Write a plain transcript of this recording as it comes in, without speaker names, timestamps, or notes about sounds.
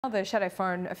The Shadow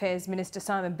Foreign Affairs Minister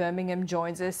Simon Birmingham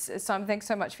joins us. Simon, thanks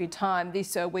so much for your time.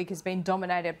 This week has been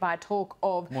dominated by talk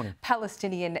of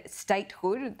Palestinian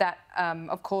statehood, that,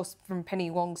 of course, from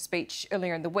Penny Wong's speech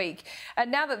earlier in the week.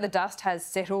 And now that the dust has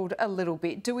settled a little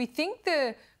bit, do we think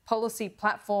the policy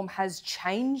platform has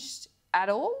changed at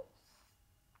all?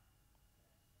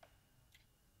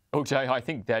 Well, Jay, I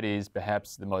think that is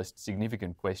perhaps the most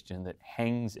significant question that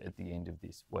hangs at the end of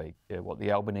this week. What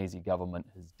the Albanese government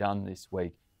has done this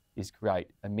week is create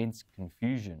immense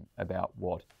confusion about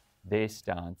what their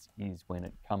stance is when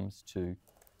it comes to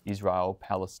Israel,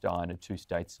 Palestine, a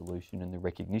two-state solution and the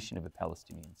recognition of a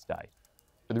Palestinian state.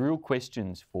 So the real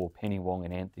questions for Penny Wong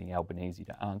and Anthony Albanese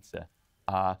to answer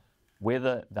are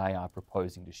whether they are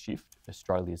proposing to shift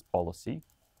Australia's policy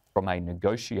from a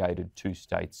negotiated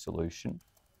two-state solution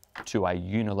to a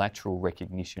unilateral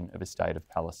recognition of a state of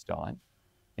Palestine.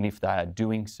 And if they are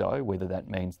doing so, whether that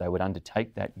means they would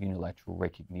undertake that unilateral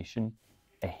recognition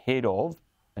ahead of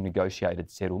a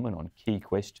negotiated settlement on key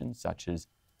questions such as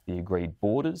the agreed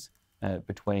borders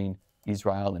between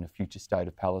Israel and a future state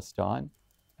of Palestine,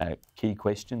 key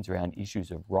questions around issues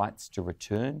of rights to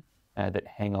return that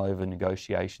hang over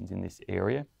negotiations in this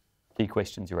area, key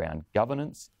questions around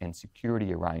governance and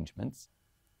security arrangements.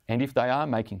 And if they are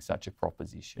making such a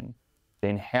proposition,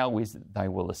 then how is it they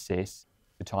will assess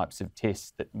the types of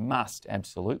tests that must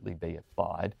absolutely be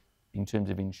applied in terms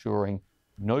of ensuring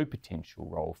no potential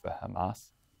role for Hamas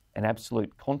and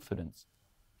absolute confidence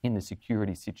in the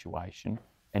security situation,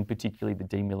 and particularly the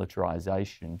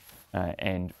demilitarisation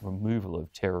and removal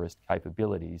of terrorist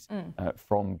capabilities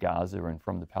from Gaza and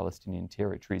from the Palestinian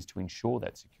territories to ensure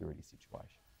that security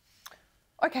situation.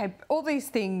 OK, all these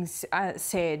things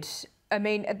said, I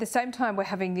mean, at the same time, we're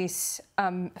having this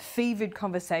fevered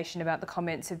conversation about the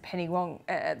comments of Penny Wong.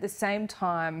 At the same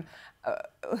time,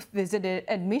 there's an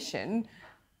admission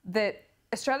that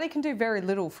Australia can do very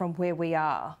little from where we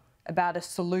are about a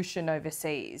solution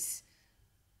overseas.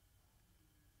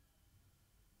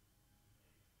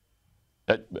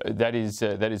 That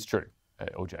is true,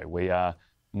 LJ. We are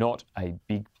not a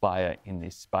big player in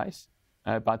this space,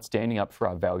 but standing up for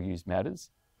our values matters,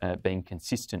 being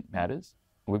consistent matters.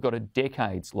 We've got a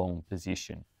decades-long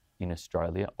position in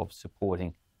Australia of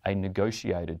supporting a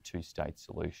negotiated two-state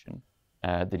solution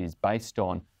that is based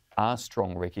on our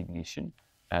strong recognition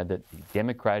that the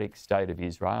democratic state of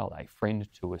Israel, a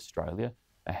friend to Australia,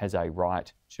 has a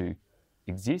right to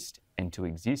exist and to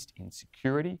exist in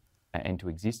security and to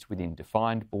exist within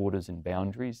defined borders and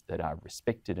boundaries that are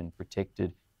respected and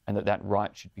protected, and that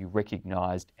right should be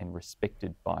recognised and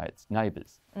respected by its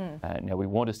neighbours. Now, we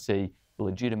want to see the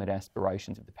legitimate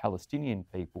aspirations of the Palestinian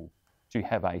people to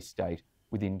have a state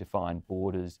within defined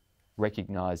borders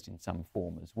recognised in some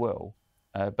form as well.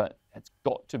 But it's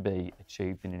got to be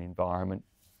achieved in an environment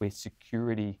where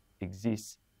security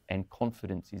exists and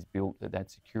confidence is built that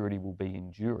that security will be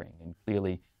enduring. And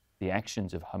clearly the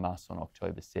actions of Hamas on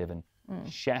October 7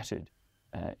 shattered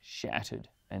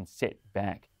and set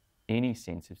back any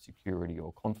sense of security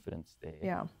or confidence there.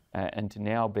 Yeah. And to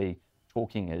now be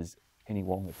talking, as Penny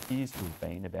Wong appears to have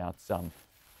been, about some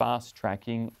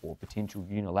fast-tracking or potential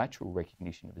unilateral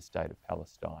recognition of the state of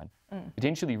Palestine,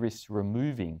 potentially risks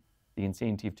removing the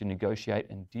incentive to negotiate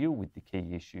and deal with the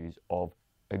key issues of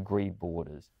agreed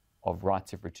borders, of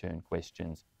rights of return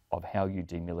questions, of how you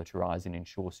demilitarise and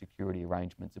ensure security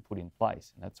arrangements are put in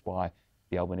place. And that's why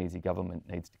the Albanese government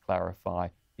needs to clarify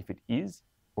if it is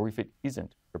or if it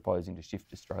isn't proposing to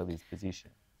shift Australia's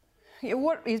position. Yeah,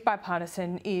 what is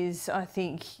bipartisan is, I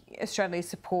think, Australia's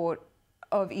support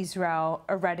of Israel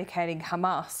eradicating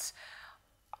Hamas.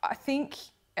 I think,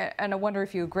 and I wonder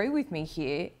if you agree with me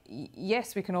here,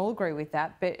 yes, we can all agree with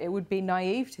that, but it would be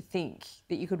naive to think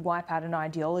that you could wipe out an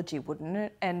ideology, wouldn't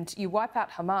it? And you wipe out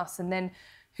Hamas, and then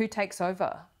who takes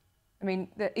over? I mean,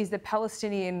 is the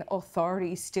Palestinian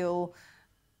Authority still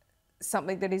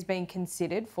something that is being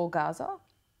considered for Gaza?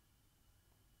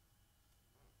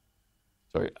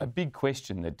 So a big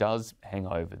question that does hang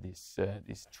over this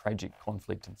tragic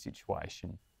conflict and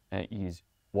situation is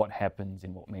what happens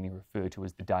in what many refer to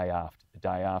as the day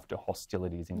after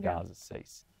hostilities in Gaza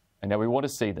cease. And now we want to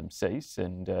see them cease,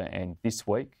 and this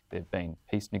week there have been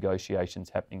peace negotiations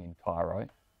happening in Cairo,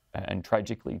 and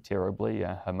tragically, terribly,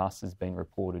 Hamas has been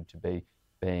reported to be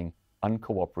being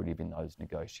uncooperative in those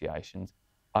negotiations,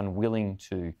 unwilling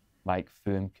to make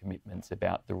firm commitments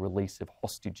about the release of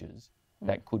hostages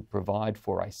that could provide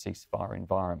for a ceasefire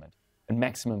environment. And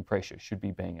maximum pressure should be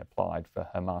being applied for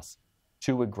Hamas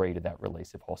to agree to that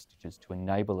release of hostages to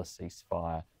enable a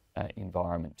ceasefire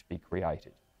environment to be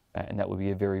created. And that would be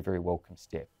a very, very welcome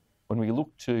step. When we look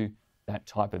to that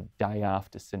type of day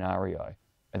after scenario,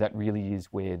 And that really is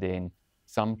where then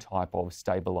some type of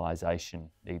stabilisation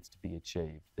needs to be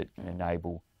achieved that can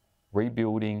enable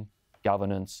rebuilding,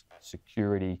 governance,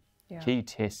 security, key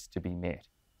tests to be met.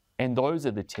 And those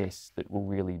are the tests that will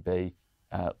really be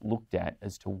looked at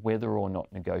as to whether or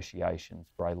not negotiations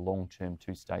for a long-term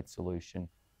two-state solution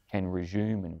can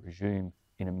resume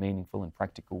in a meaningful and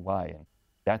practical way. And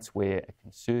that's where a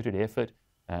concerted effort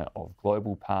of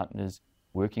global partners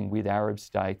working with Arab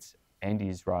states and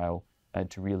Israel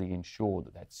to really ensure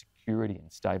that that security and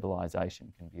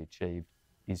stabilisation can be achieved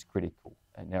is critical.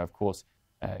 And now, of course,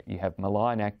 you have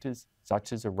malign actors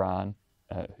such as Iran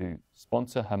who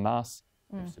sponsor Hamas,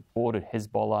 who supported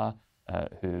Hezbollah,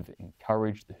 who've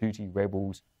encouraged the Houthi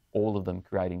rebels, all of them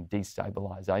creating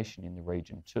destabilisation in the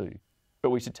region too. But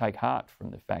we should take heart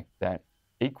from the fact that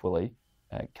equally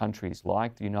countries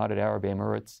like the United Arab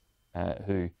Emirates,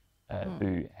 who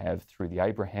have, through the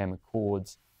Abraham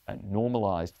Accords,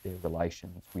 normalised their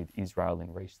relations with Israel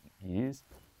in recent years,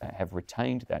 have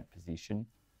retained that position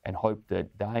and hope that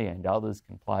they and others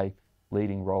can play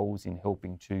leading roles in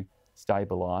helping to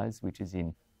stabilise, which is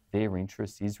in their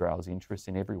interests, Israel's interests,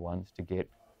 and everyone's, to get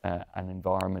an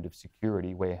environment of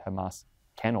security where Hamas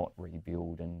cannot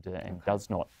rebuild and does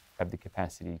not have the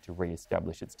capacity to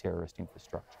re-establish its terrorist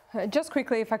infrastructure. Just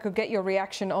quickly, if I could get your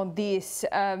reaction on this.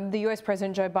 The US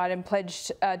President Joe Biden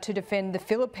pledged to defend the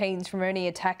Philippines from any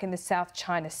attack in the South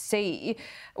China Sea.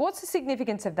 What's the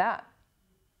significance of that?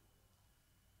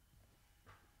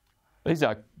 These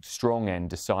are strong and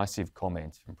decisive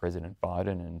comments from President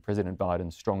Biden, and President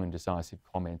Biden's strong and decisive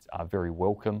comments are very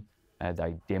welcome.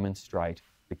 They demonstrate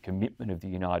the commitment of the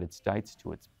United States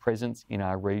to its presence in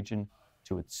our region,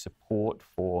 to its support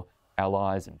for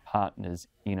allies and partners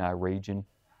in our region,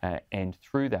 and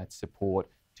through that support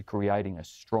to creating a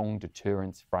strong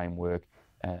deterrence framework,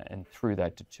 and through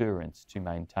that deterrence to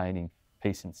maintaining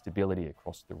peace and stability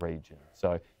across the region.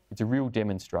 So it's a real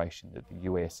demonstration that the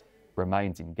US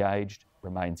remains engaged,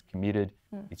 remains committed.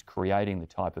 It's creating the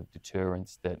type of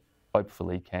deterrence that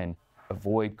hopefully can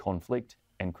avoid conflict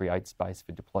and create space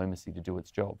for diplomacy to do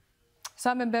its job.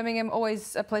 Simon Birmingham,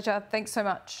 always a pleasure. Thanks so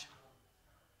much.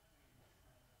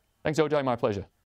 Thanks, LJ. My pleasure.